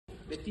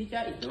The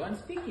teacher is the one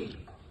speaking.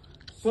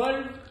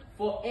 Solve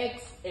for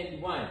x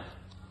and y.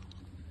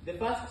 The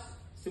first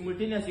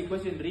simultaneous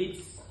equation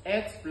reads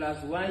x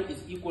plus y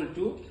is equal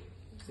to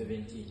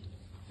 17.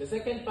 The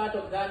second part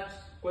of that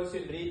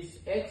question reads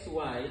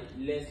xy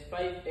less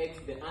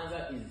 5x. The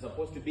answer is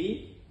supposed to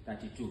be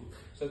 32.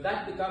 So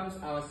that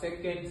becomes our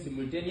second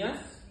simultaneous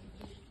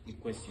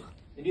equation.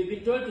 And you've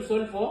been told to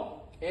solve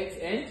for x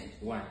and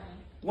y.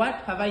 What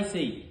have I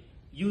said?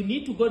 You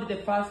need to go to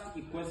the first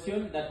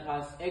equation that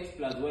has x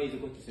plus y is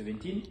equal to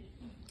 17.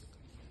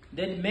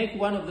 Then make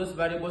one of those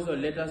variables or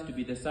letters to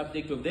be the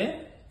subject of the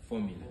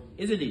formula.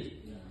 Isn't it?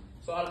 Yeah.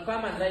 So I'll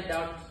come and write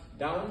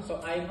down.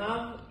 So I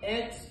have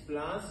x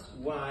plus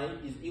y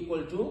is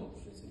equal to,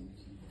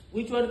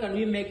 which one can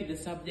we make the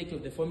subject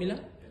of the formula?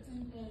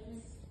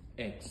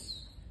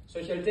 X.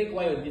 So I shall take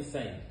y on this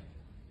side.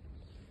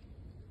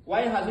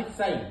 Y has which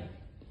sign?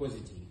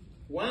 Positive.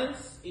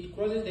 Once it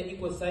crosses the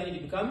equal sign,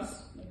 it becomes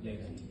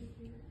negative.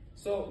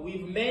 So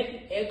we've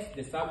made x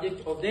the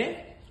subject of the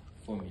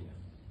formula.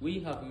 We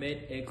have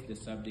made x the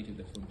subject of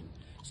the formula.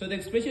 So the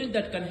expression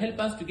that can help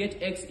us to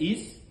get x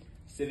is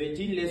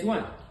 17 less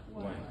 1.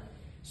 1.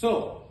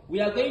 So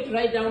we are going to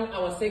write down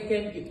our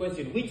second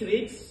equation, which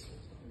reads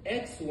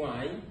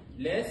xy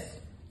less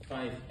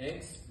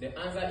 5x. The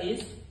answer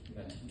is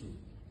 32.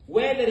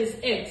 Where there is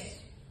x,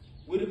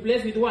 we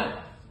replace with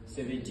what?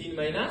 17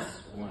 minus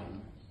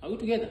 1. Are we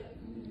together?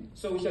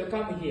 So we shall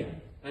come here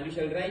and we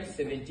shall write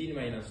 17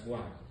 minus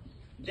 1.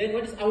 Then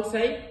what is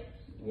outside?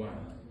 1.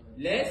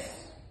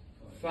 Less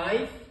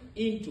 5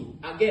 into,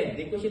 again,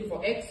 the equation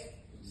for x,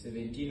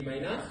 17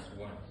 minus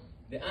 1.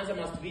 The answer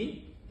must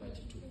be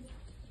 32.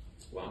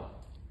 Wow.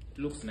 It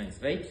looks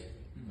nice, right?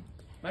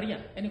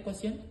 Maria, any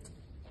question?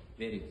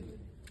 Very good.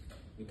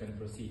 We can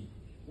proceed.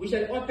 We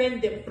shall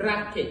open the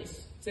bracket.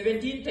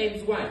 17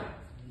 times 1.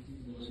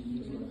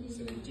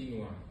 17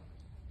 1.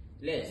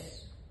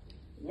 Less.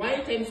 Y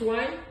times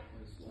y?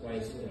 Y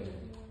squared.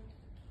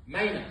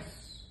 Minus.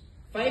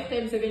 5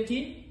 times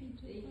 17?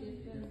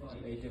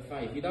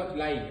 85. Without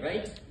lying,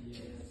 right?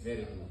 Yes.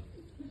 Very good.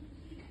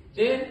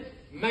 Then,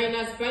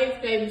 minus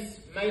 5 times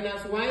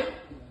minus y?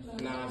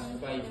 Plus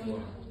 5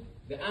 1.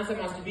 The answer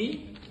must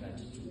be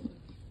 32.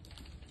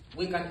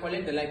 We can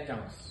collect the like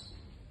terms.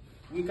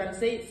 We can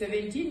say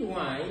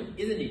 17y,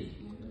 isn't it?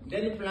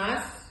 Then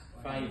plus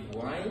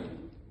 5y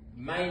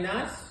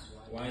minus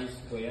y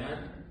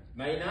squared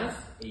minus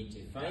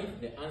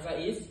 85. The answer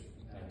is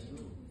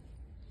 32.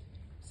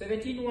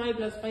 17y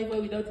plus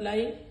 5y without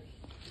lying?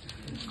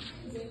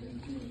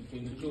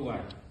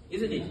 22y,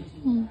 isn't it?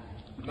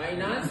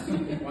 Minus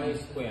y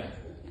squared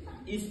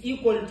is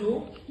equal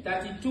to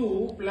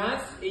 32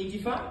 plus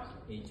 85.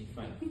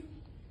 85.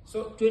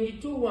 So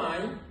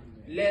 22y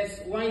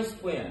less y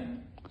squared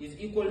is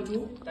equal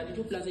to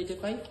 32 plus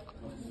 85?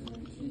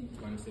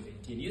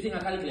 117. Using a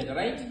calculator,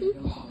 right?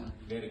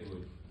 Very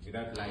good.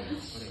 Without lying.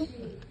 Correct.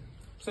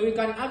 So we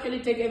can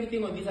actually take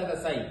everything on this other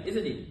side,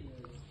 isn't it?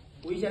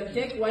 We shall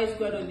take y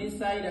squared on this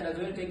side and as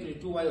well take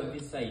 22y on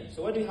this side.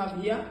 So what do we have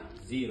here?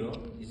 0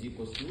 is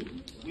equals to,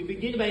 we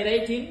begin by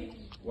writing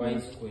y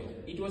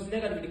squared. It was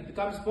negative, it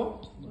becomes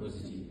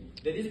positive.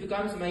 Then this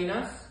becomes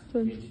minus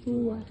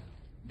 22y.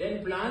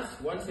 Then plus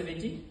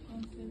 170.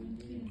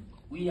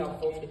 We have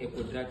formed a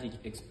quadratic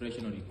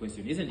expression or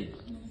equation, isn't it?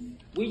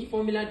 Which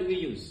formula do we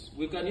use?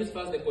 We can use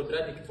first the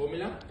quadratic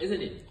formula,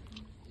 isn't it?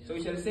 So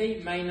we shall say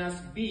minus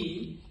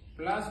b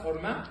plus or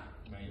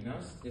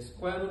minus the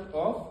square root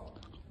of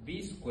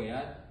b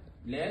squared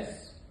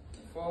less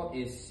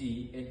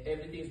 4ac, and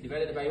everything is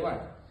divided by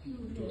what?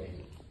 2a.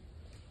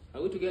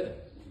 Are we together?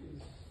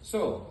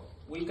 So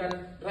we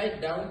can write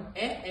down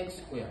ax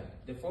squared,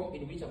 the form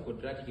in which a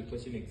quadratic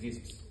equation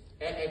exists.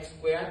 Ax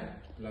squared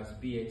plus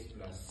bx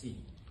plus c.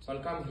 So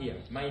I'll come here,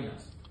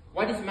 minus.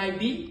 What is my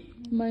b?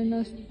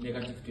 Minus.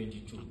 Negative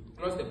 22.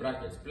 Close the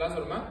brackets. Plus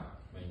or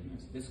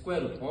minus. The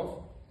square root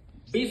of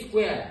b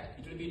squared.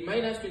 It will be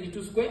minus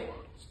 22 squared.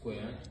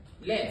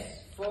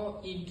 Less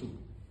 4 into.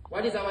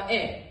 What is our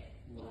a?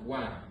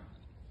 1.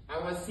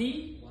 Our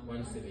c?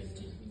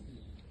 117.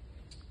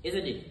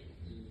 Isn't it?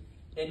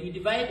 And we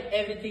divide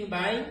everything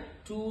by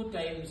 2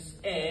 times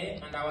a,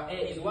 and our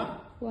a is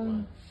what?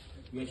 1.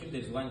 We assume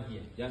there's 1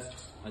 here, just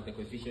as the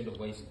coefficient of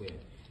y squared.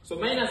 So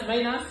minus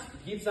minus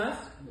gives us,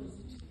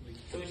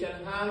 so we shall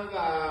have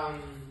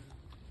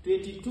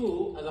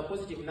 22 as a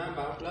positive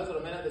number plus or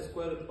minus the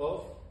square root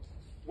of,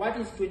 what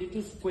is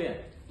 22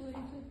 squared?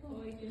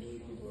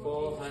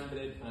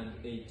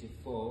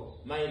 484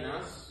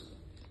 minus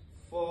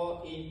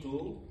 4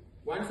 into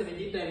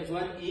 117 times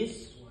 1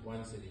 is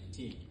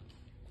 117.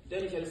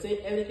 Then we shall say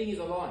everything is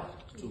over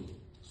what? 2.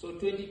 So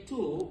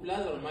 22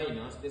 plus or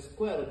minus the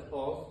square root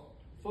of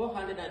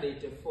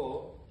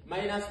 484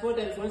 minus 4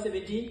 times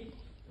 117,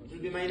 it will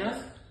be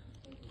minus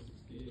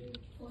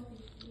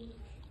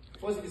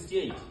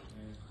 468.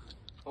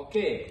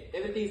 Okay,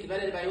 everything is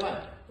divided by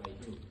what? By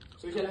 2.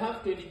 So we shall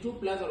have 22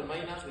 plus or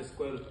minus the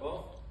square root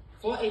of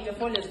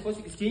 484 less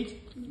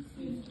 468?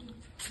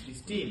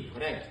 16,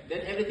 correct.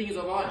 Then everything is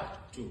over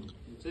what? 2.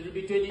 So it will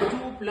be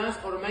 22 plus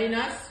or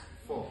minus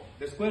 4.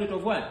 The square root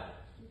of what?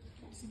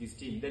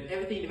 16. Then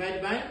everything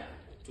divided by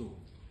 2.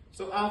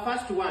 So our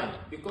first y,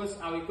 because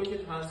our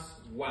equation has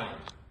y,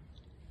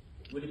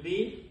 will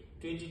be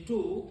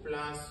 22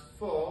 plus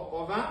 4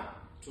 over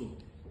 2.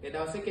 And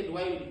our second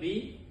y will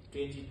be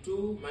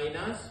 22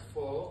 minus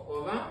 4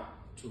 over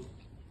 2.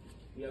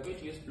 We are going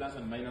to use plus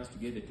and minus to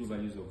get the two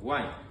values of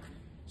y.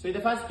 So in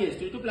the first case,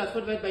 22 plus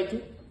 4 divided by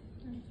 2?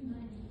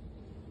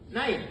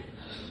 9.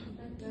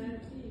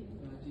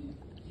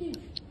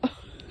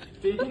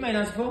 22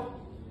 minus 4?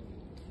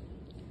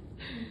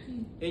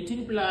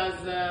 18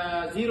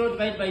 plus 0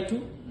 divided by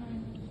 2?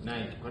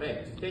 9.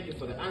 Correct. Thank you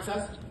for the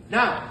answers.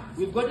 Now,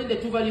 we've gotten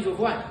the two values of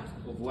what?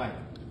 Of y.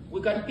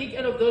 We can pick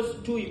any of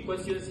those two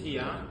equations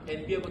here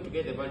and be able to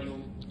get the value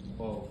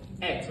of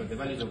x, or the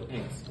values of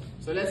x.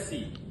 So let's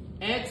see.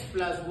 X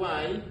plus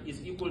y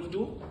is equal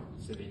to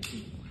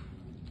 17.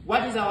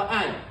 What is our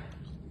I?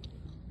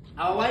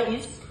 Our y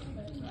is?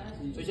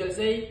 So we shall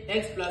say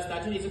x plus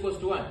 13 is equal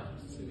to what?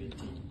 17.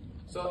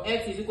 So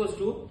x is equal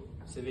to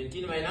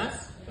 17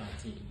 minus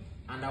 13.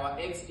 And our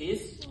x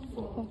is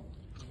 4.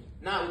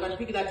 Now we can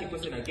pick that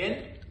equation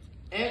again.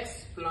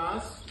 X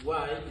plus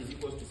y is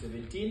equal to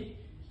 17.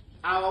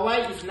 Our y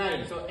is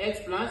 9. So x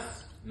plus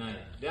 9.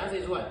 The answer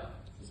is what?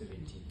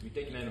 17. We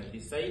take 9 on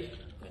this side,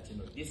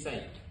 13 on this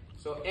side.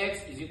 So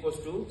x is equal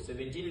to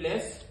 17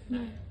 less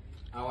 9.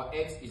 Our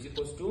x is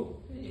equal to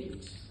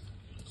 8.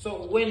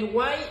 So when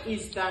y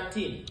is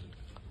 13,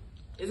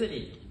 isn't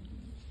it?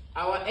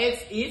 Our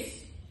x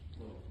is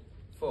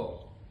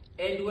 4.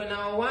 And when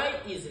our y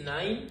is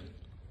 9,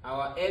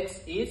 our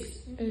x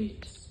is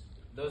 8.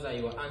 Those are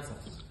your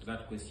answers to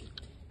that question.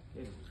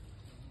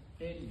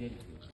 Very, very